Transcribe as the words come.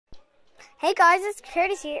Hey guys, it's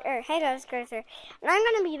Curtis here, hey guys, Curtis here, and I'm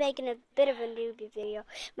going to be making a bit of a newbie video.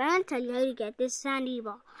 I'm going to tell you how to get this sandy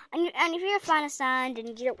ball. And if you're a fan of sand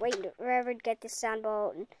and you don't wait forever to get this sand ball,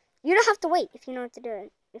 and you don't have to wait if you know what to do.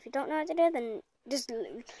 If you don't know what to do, then just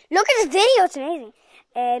look at this video, it's amazing.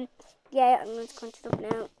 Yeah, I'm going to punch it up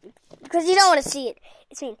now, because you don't want to see it.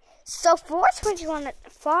 It's mean. So first what you want to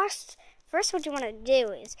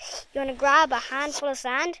do is, you want to grab a handful of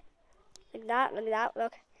sand, like that,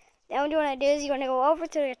 look. Then what you want to do is you want to go over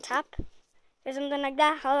to your tap or something like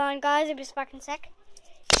that. Hold on guys, I'll be just back in a sec.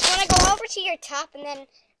 You want to go over to your tap and then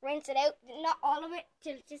rinse it out. Not all of it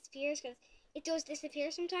till it disappears, because it does disappear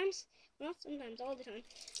sometimes. Well, not sometimes, all the time.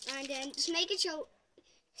 And just make it show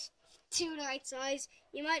to the right size.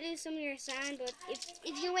 You might lose some of your sand, but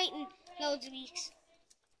if you're waiting loads of weeks,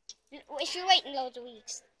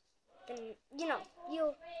 then you know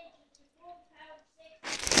you'll.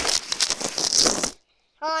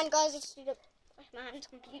 Hold on guys, let's do my hands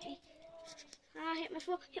completely. Hit my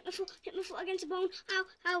foot against the bone.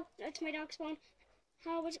 Ow, that's my dog's bone.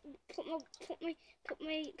 How was put the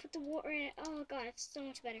water in it. Oh god, it's so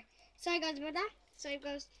much better. Sorry guys about that. Sorry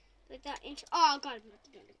guys, like that oh god,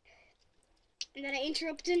 and then I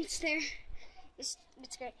interrupted there. It's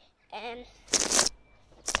great.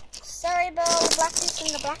 Sorry about the blackness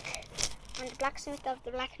and the black. And the blacksmith of the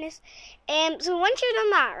blackness. So once you've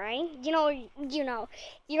done that, right, you know, you're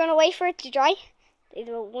gonna wait for it to dry.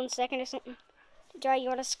 About 1 second or something to dry. You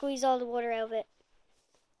wanna squeeze all the water out of it.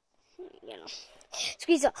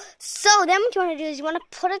 Squeeze it. So then what you wanna do is you wanna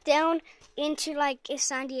put it down into like a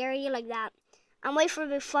sandy area like that, and wait for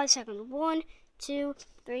about 5 seconds. 1, 2,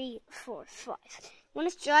 3, 4, 5. When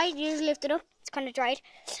it's dried, you just lift it up. It's kind of dried,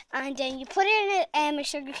 and then you put it in a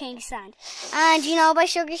sugar candy sand. And you know, by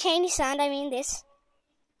sugar candy sand, I mean this.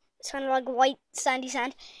 It's kind of like white sandy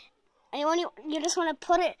sand. And you just want to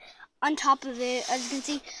put it on top of it. As you can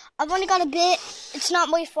see, I've only got a bit. It's not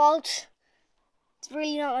my fault. It's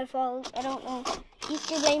really not my fault. I don't know. You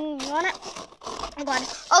can blame me on it. I got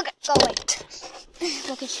it. Okay, go wait.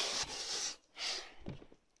 Look at.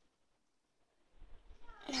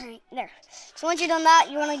 Alright, there. So once you've done that,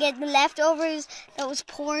 you want to get the leftovers that was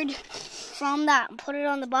poured from that and put it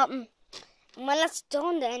on the bottom. And when that's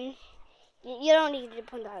done, then you don't need to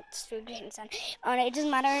put that sugar sand on it. It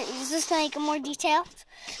doesn't matter. It's just to make it more detailed.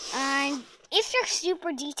 And if you're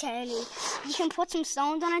super detailed, you can put some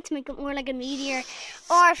stones on it to make it more like a meteor.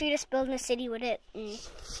 Or if you're just building a city with it. And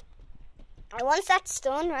once that's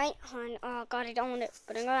done, right? And, oh god, I don't want it,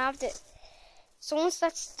 but I'm gonna have to. So once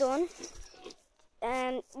that's done,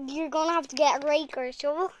 you're gonna have to get a rake or a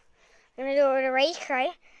shovel. You're gonna do it with a rake,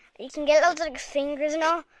 right? You can get loads of like fingers and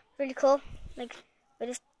all. Really cool. Like,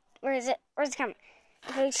 where is it? Where's the camera?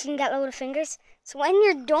 Okay, you can get a load of fingers. So when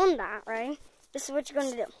you're done that, right? This is what you're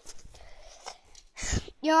gonna do.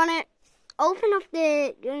 You're gonna open up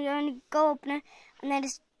you're gonna go open it, and then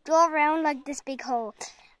just go around like this big hole,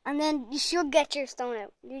 and then you should get your stone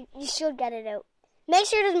out. You should get it out. Make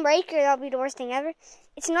sure it doesn't break, or that'll be the worst thing ever.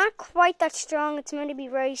 It's not quite that strong. It's meant to be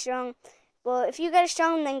very strong. But if you get it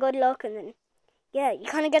strong, then good luck. And then, yeah, you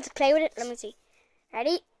kind of get to play with it. Let me see.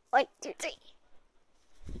 Ready? 1, 2, 3.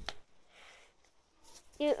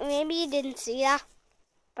 Maybe you didn't see that,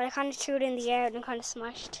 but I kind of threw it in the air and kind of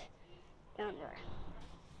smashed down there.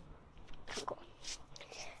 Cool.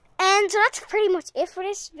 And so that's pretty much it for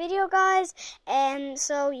this video, guys.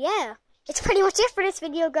 So yeah, it's pretty much it for this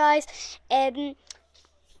video, guys.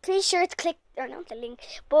 Be sure to click, or not the link,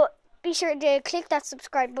 but be sure to click that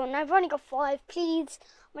subscribe button. I've only got 5, please,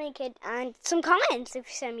 my kid, and some comments. If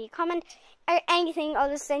you send me a comment or anything, I'll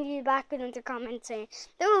just send you back another comment saying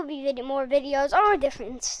there will be more videos or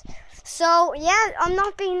difference. So yeah, I'm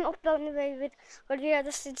not being uploading very good. But yeah,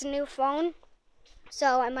 this is a new phone,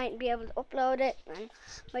 so I might be able to upload it. And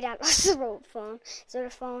my dad lost his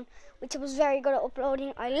phone, which was very good at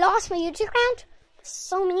uploading. I lost my YouTube account.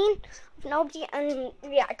 So mean. Nobody, and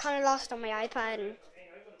yeah, I kind of lost on my iPad. And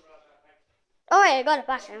oh wait, I got it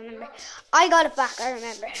back. I remember. I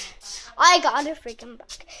got it freaking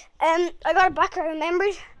back. I got it back. I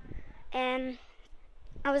remembered.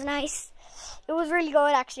 That was nice. It was really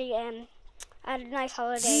good, actually. I had a nice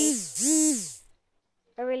holiday.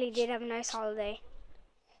 I really did have a nice holiday.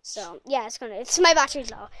 So yeah, it's my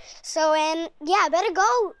battery's low. So yeah, I better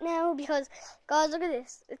go now, because guys, look at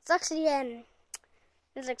this. It's actually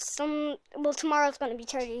there's like tomorrow it's going to be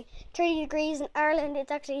 30 degrees in Ireland.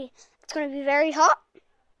 It's going to be very hot.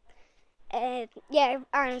 Yeah,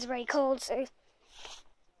 Ireland's very cold, so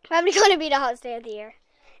probably going to be the hottest day of the year.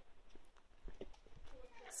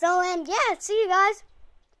 So yeah, see you guys.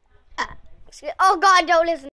 Oh god, don't listen.